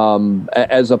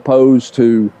as opposed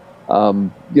to,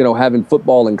 having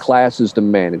football and classes to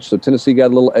manage. So Tennessee got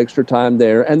a little extra time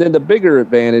there. And then the bigger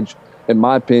advantage, in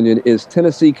my opinion, is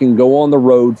Tennessee can go on the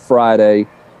road Friday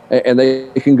and they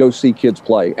can go see kids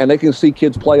play. And they can see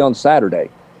kids play on Saturday,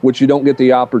 which you don't get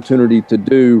the opportunity to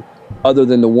do other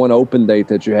than the one open date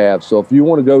that you have. So if you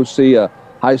want to go see a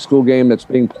high school game that's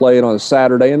being played on a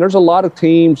Saturday, and there's a lot of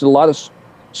teams, a lot of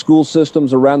school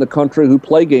systems around the country who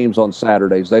play games on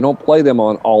Saturdays. They don't play them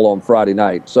all on Friday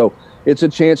night. So it's a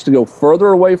chance to go further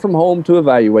away from home to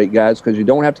evaluate guys, because you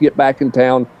don't have to get back in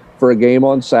town for a game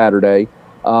on Saturday.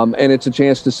 And it's a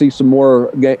chance to see some more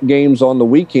games on the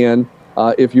weekend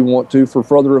if you want to for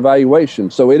further evaluation.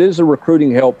 So it is a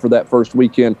recruiting help for that first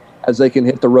weekend as they can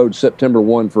hit the road September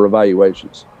 1 for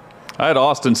evaluations. I had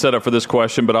Austin set up for this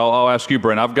question, but I'll ask you,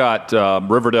 Brent. I've got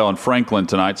Riverdale and Franklin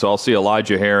tonight, so I'll see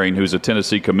Elijah Herring, who's a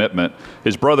Tennessee commitment.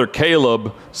 His brother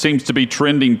Caleb seems to be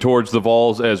trending towards the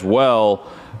Vols as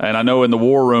well, and I know in the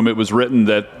War Room it was written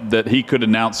that he could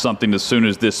announce something as soon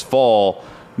as this fall.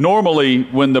 Normally,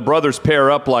 when the brothers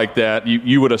pair up like that,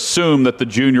 you would assume that the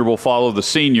junior will follow the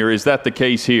senior. Is that the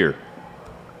case here?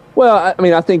 Well,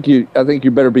 I think you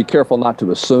better be careful not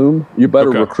to assume. You better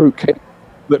recruit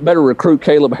but better recruit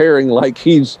Caleb Herring like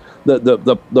he's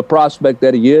the prospect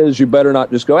that he is. You better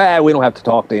not just go, we don't have to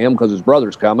talk to him because his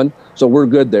brother's coming, so we're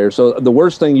good there. So the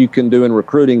worst thing you can do in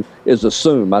recruiting is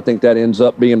assume. I think that ends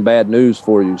up being bad news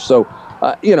for you. So,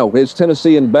 is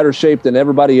Tennessee in better shape than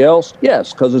everybody else?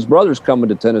 Yes, because his brother's coming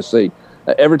to Tennessee.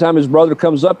 Every time his brother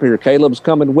comes up here, Caleb's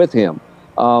coming with him.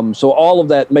 So all of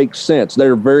that makes sense.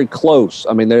 They're very close.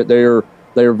 I mean, they're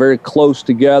very close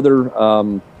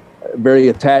together. Very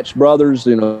attached brothers.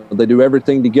 They do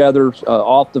everything together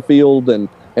off the field and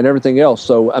everything else.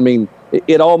 So, I mean,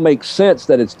 it all makes sense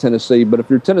that it's Tennessee. But if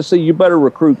you're Tennessee, you better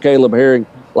recruit Caleb Herring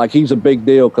like he's a big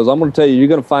deal, because I'm going to tell you, you're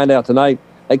going to find out tonight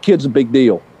that kid's a big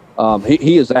deal.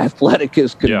 He is athletic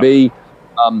as could be.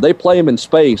 They play him in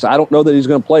space. I don't know that he's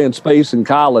going to play in space in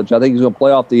college. I think he's going to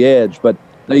play off the edge, but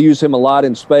they use him a lot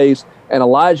in space. And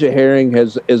Elijah Herring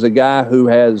is a guy who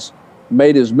has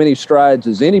made as many strides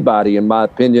as anybody, in my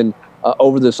opinion,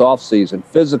 over this offseason.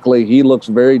 Physically, he looks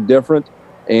very different,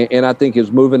 and I think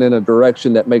is moving in a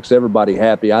direction that makes everybody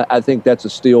happy. I think that's a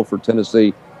steal for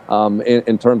Tennessee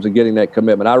in terms of getting that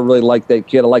commitment. I really like that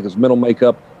kid. I like his mental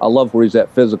makeup. I love where he's at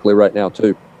physically right now,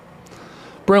 too.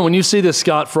 Brent, when you see this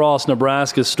Scott Frost,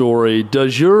 Nebraska story,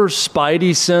 does your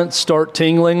spidey sense start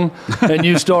tingling and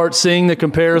you start seeing the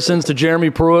comparisons to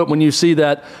Jeremy Pruitt when you see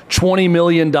that $20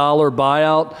 million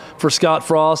buyout for Scott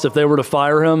Frost if they were to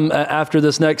fire him after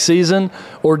this next season?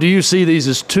 Or do you see these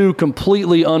as two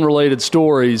completely unrelated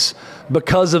stories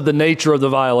because of the nature of the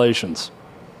violations?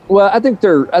 Well, I think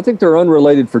they're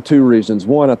unrelated for two reasons.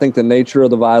 One, I think the nature of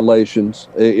the violations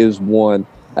is one.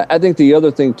 I think the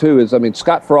other thing, too, is,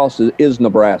 Scott Frost is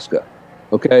Nebraska,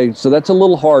 okay? So that's a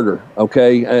little harder,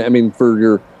 okay? I mean, for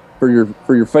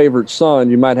your favorite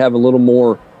son, you might have a little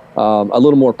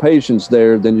more patience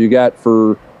there than you got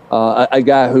for a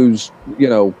guy who's,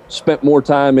 spent more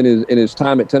time in his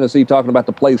time at Tennessee talking about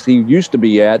the place he used to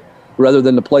be at rather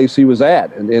than the place he was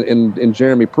at in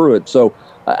Jeremy Pruitt. So,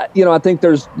 I think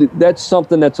that's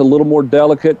something that's a little more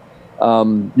delicate.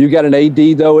 You got an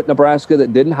AD, though, at Nebraska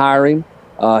that didn't hire him.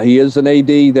 He is an AD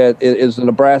that is a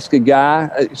Nebraska guy.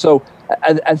 So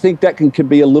I think that can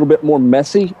be a little bit more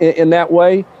messy in that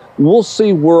way. We'll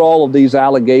see where all of these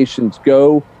allegations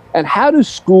go. And how do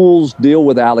schools deal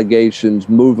with allegations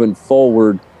moving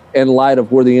forward in light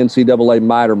of where the NCAA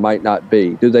might or might not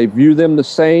be? Do they view them the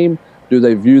same? Do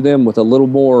they view them with a little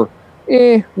more,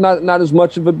 not as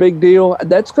much of a big deal?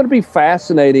 That's going to be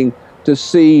fascinating to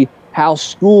see how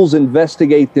schools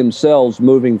investigate themselves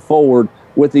moving forward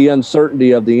with the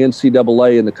uncertainty of the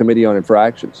NCAA and the Committee on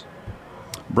Infractions.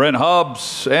 Brent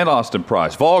Hubbs and Austin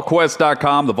Price.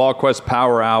 VolQuest.com, the VolQuest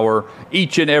Power Hour,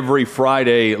 each and every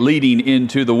Friday leading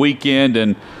into the weekend.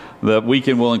 And the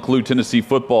weekend will include Tennessee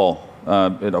football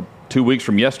 2 weeks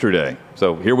from yesterday.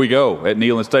 So here we go at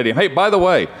Neyland Stadium. Hey, by the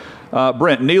way,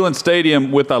 Brent, Neyland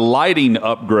Stadium with a lighting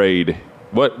upgrade.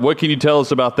 What can you tell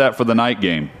us about that for the night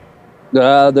game?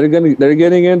 They're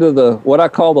getting into what I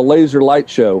call the laser light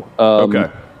show. Okay.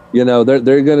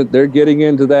 They're getting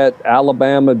into that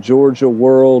Alabama, Georgia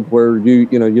world where you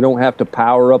don't have to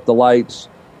power up the lights,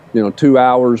 2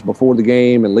 hours before the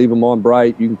game and leave them on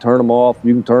bright. You can turn them off.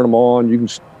 You can turn them on. You can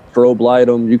strobe light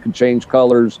them. You can change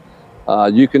colors.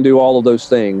 You can do all of those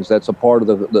things. That's a part of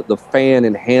the fan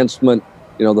enhancement,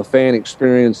 the fan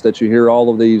experience that you hear all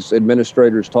of these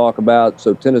administrators talk about.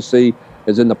 So Tennessee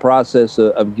is in the process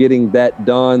of getting that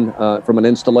done from an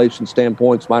installation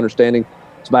standpoint. It's my understanding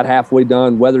it's about halfway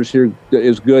done. Weather's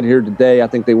is good here today. I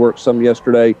think they worked some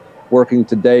yesterday, working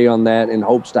today on that in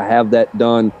hopes to have that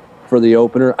done for the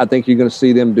opener. I think you're going to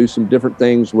see them do some different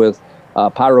things with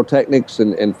pyrotechnics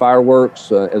and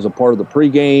fireworks as a part of the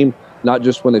pregame, not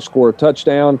just when they score a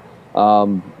touchdown.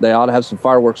 They ought to have some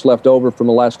fireworks left over from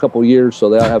the last couple of years, so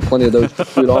they ought to have plenty of those to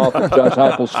shoot off if Josh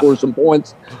Heupel scores some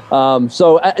points.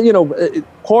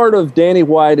 Part of Danny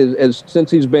White is since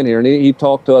he's been here, and he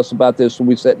talked to us about this when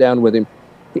we sat down with him,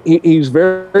 he's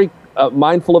very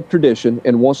mindful of tradition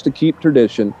and wants to keep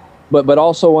tradition, but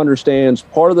also understands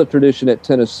part of the tradition at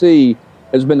Tennessee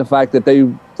has been the fact that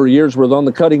they, for years, were on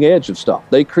the cutting edge of stuff.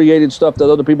 They created stuff that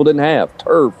other people didn't have,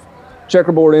 turf,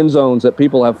 checkerboard end zones that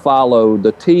people have followed,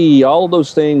 the tee, all of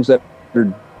those things that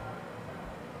are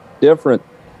different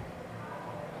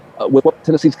with what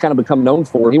Tennessee's kind of become known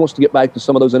for. He wants to get back to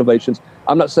some of those innovations.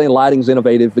 I'm not saying lighting's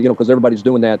innovative, because everybody's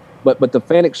doing that, but the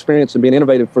fan experience and being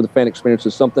innovative for the fan experience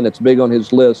is something that's big on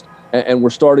his list, and we're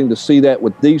starting to see that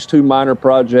with these two minor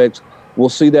projects. We'll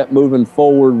see that moving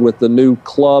forward with the new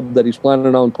club that he's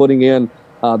planning on putting in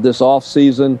this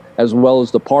offseason, as well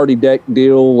as the party deck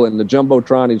deal and the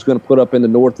Jumbotron he's going to put up in the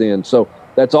north end. So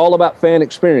that's all about fan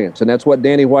experience, and that's what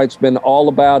Danny White's been all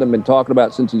about and been talking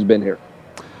about since he's been here.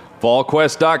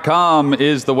 VolQuest.com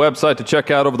is the website to check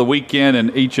out over the weekend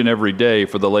and each and every day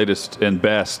for the latest and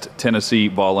best Tennessee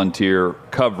Volunteer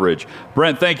coverage.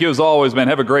 Brent, thank you as always, man.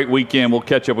 Have a great weekend. We'll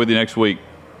catch up with you next week.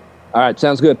 All right,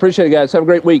 sounds good. Appreciate it, guys. Have a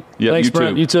great week. Yeah, Thanks, you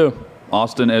Brent. too. You too.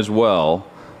 Austin as well.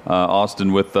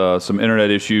 Austin with some internet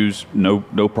issues,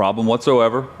 no problem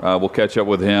whatsoever. We'll catch up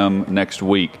with him next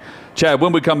week. Chad,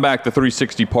 when we come back, the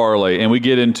 360 parlay, and we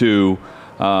get into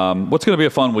what's going to be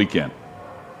a fun weekend.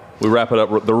 We wrap it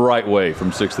up the right way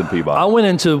from 6th and Peabody. I went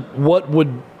into what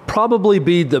would probably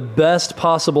be the best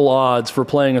possible odds for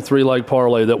playing a 3-leg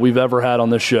parlay that we've ever had on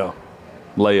this show.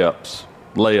 Layups.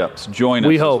 Join us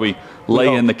We hope. as we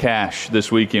lay in the cash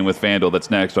this weekend with FanDuel. That's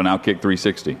next on Outkick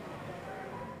 360.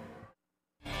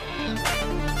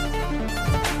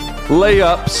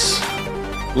 Layups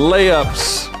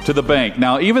to the bank.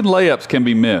 Now, even layups can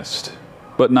be missed,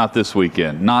 but not this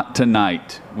weekend, not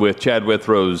tonight with Chad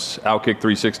Withrow's Outkick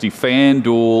 360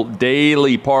 FanDuel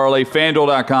Daily Parlay,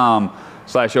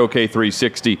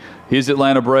 FanDuel.com/OK360. His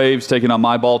Atlanta Braves taking on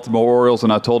my Baltimore Orioles,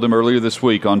 and I told him earlier this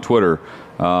week on Twitter,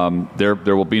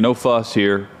 there will be no fuss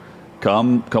here.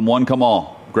 Come one, come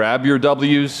all. Grab your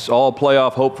W's, all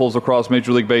playoff hopefuls across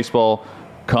Major League Baseball.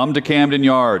 Come to Camden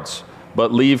Yards,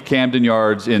 but leave Camden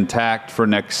Yards intact for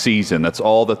next season. That's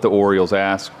all that the Orioles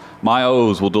ask. My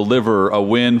O's will deliver a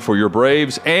win for your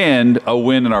Braves and a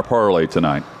win in our parlay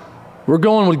tonight. We're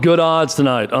going with good odds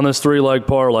tonight on this 3-leg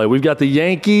parlay. We've got the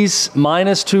Yankees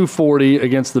 -240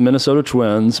 against the Minnesota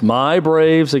Twins. My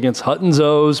Braves against Hutton's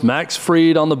O's. Max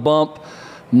Fried on the bump,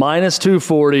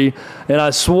 -240. And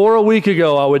I swore a week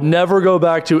ago I would never go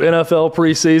back to NFL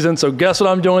preseason. So guess what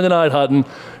I'm doing tonight, Hutton?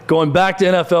 Going back to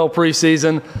NFL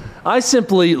preseason. I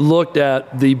simply looked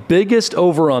at the biggest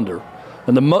over-under.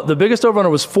 And the biggest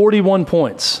over-under was 41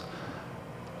 points.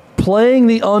 Playing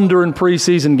the under in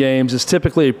preseason games is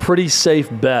typically a pretty safe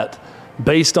bet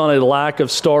based on a lack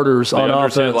of starters on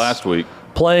offense. They last week.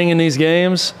 Playing in these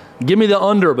games, give me the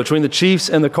under between the Chiefs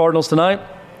and the Cardinals tonight.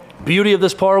 Beauty of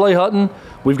this parlay, Hutton,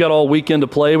 we've got all weekend to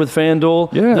play with FanDuel.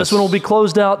 Yes. This one will be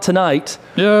closed out tonight.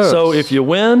 Yes. So if you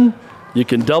win, you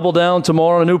can double down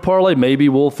tomorrow on a new parlay. Maybe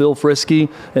we'll feel frisky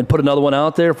and put another one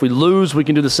out there. If we lose, we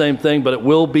can do the same thing, but it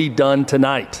will be done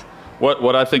tonight.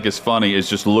 What I think is funny is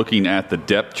just looking at the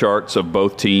depth charts of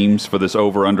both teams for this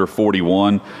over-under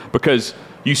 41, because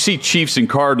you see Chiefs and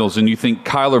Cardinals and you think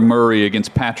Kyler Murray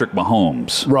against Patrick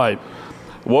Mahomes. Right.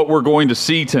 What we're going to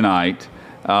see tonight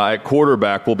at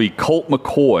quarterback will be Colt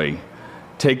McCoy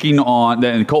taking on,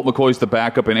 and Colt McCoy's the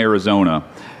backup in Arizona,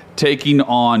 taking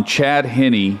on Chad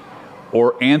Henne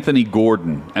or Anthony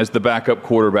Gordon as the backup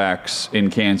quarterbacks in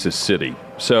Kansas City.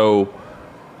 So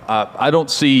I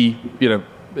don't see,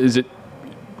 is it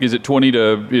 20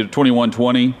 to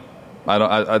 21-20?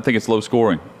 I think it's low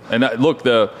scoring. And look,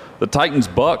 the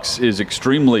Titans-Bucks is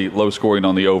extremely low scoring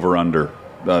on the over-under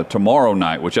tomorrow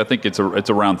night, which I think it's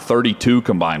around 32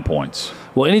 combined points.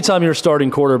 Well, anytime your starting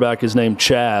quarterback is named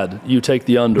Chad, you take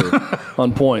the under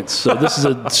on points. So this is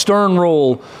a stern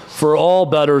rule for all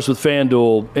bettors with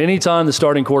FanDuel. Anytime the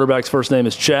starting quarterback's first name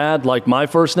is Chad, like my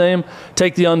first name,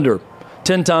 take the under.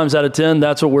 10 times out of 10,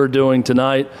 that's what we're doing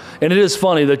tonight. And it is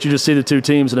funny that you just see the two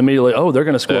teams and immediately, they're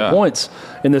going to score points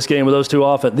in this game with those two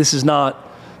offenses. This is not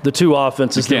the two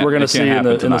offenses that we're going to see in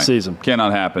the season.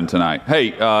 Cannot happen tonight. Hey,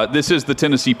 this is the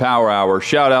Tennessee Power Hour.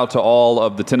 Shout out to all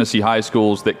of the Tennessee high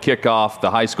schools that kick off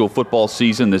the high school football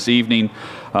season this evening.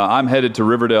 I'm headed to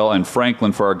Riverdale and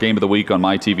Franklin for our Game of the Week on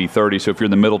MyTV 30. So if you're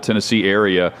in the Middle Tennessee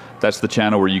area, that's the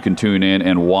channel where you can tune in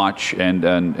and watch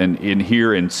and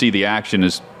hear and see the action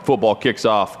as football kicks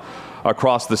off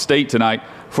across the state tonight.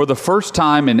 For the first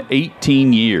time in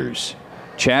 18 years,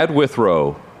 Chad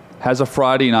Withrow has a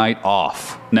Friday night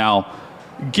off. Now,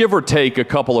 give or take a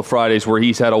couple of Fridays where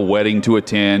he's had a wedding to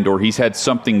attend or he's had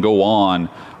something go on,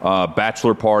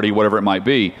 bachelor party, whatever it might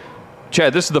be.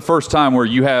 Chad, this is the first time where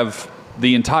you have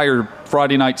the entire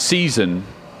Friday night season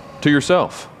to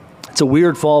yourself. It's a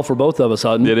weird fall for both of us,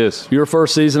 Hutton. It is. Your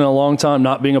first season in a long time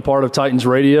not being a part of Titans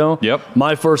Radio. Yep.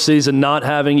 My first season not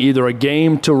having either a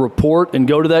game to report and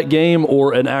go to that game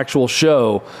or an actual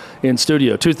show in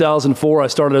studio. 2004, I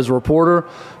started as a reporter.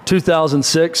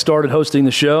 2006, started hosting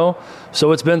the show.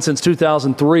 So it's been since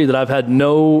 2003 that I've had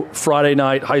no Friday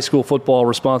night high school football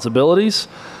responsibilities.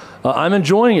 I'm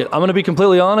enjoying it. I'm going to be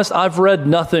completely honest. I've read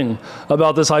nothing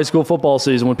about this high school football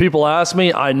season. When people ask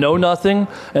me, I know nothing,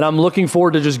 and I'm looking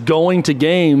forward to just going to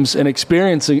games and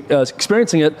experiencing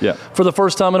it for the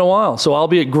first time in a while. So I'll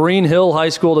be at Green Hill High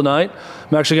School tonight.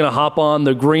 I'm actually going to hop on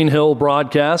the Green Hill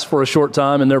broadcast for a short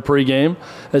time in their pregame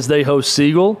as they host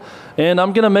Siegel. And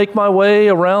I'm going to make my way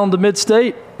around the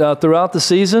mid-state throughout the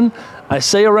season. I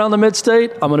say around the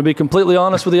mid-state. I'm going to be completely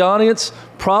honest with the audience.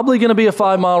 Probably going to be a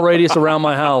 5-mile radius around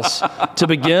my house to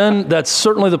begin. That's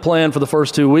certainly the plan for the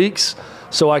first 2 weeks,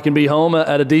 so I can be home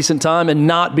at a decent time and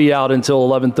not be out until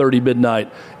 11:30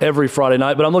 midnight every Friday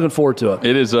night. But I'm looking forward to it.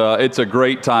 It's a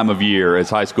great time of year as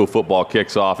high school football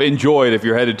kicks off. Enjoy it if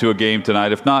you're headed to a game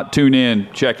tonight. If not, tune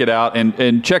in, check it out,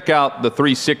 and check out the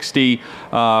 360,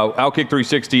 Outkick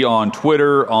 360 on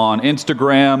Twitter, on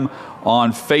Instagram,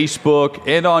 on Facebook,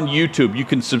 and on YouTube. You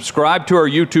can subscribe to our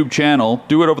YouTube channel.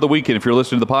 Do it over the weekend if you're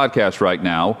listening to the podcast right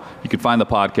now. You can find the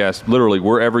podcast literally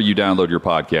wherever you download your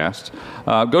podcasts.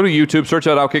 Go to YouTube, search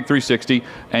out Outkick 360,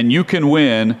 and you can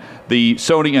win the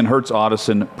Sony and Hertz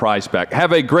Audison prize pack.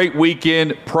 Have a great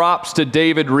weekend. Props to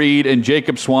David Reed and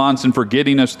Jacob Swanson for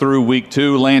getting us through week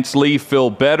 2. Lance Lee,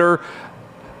 feel better.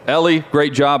 Ellie,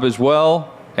 great job as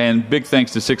well. And big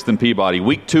thanks to 6th and Peabody.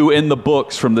 Week 2 in the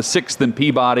books from the 6th and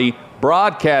Peabody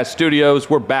broadcast studios.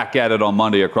 We're back at it on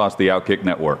Monday across the Outkick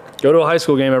Network. Go to a high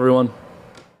school game, everyone.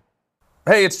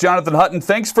 Hey, it's Jonathan Hutton.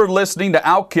 Thanks for listening to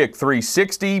Outkick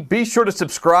 360. Be sure to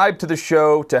subscribe to the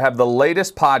show to have the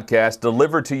latest podcast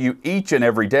delivered to you each and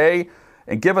every day.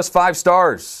 And give us 5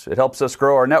 stars. It helps us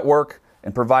grow our network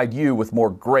and provide you with more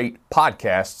great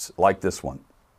podcasts like this one.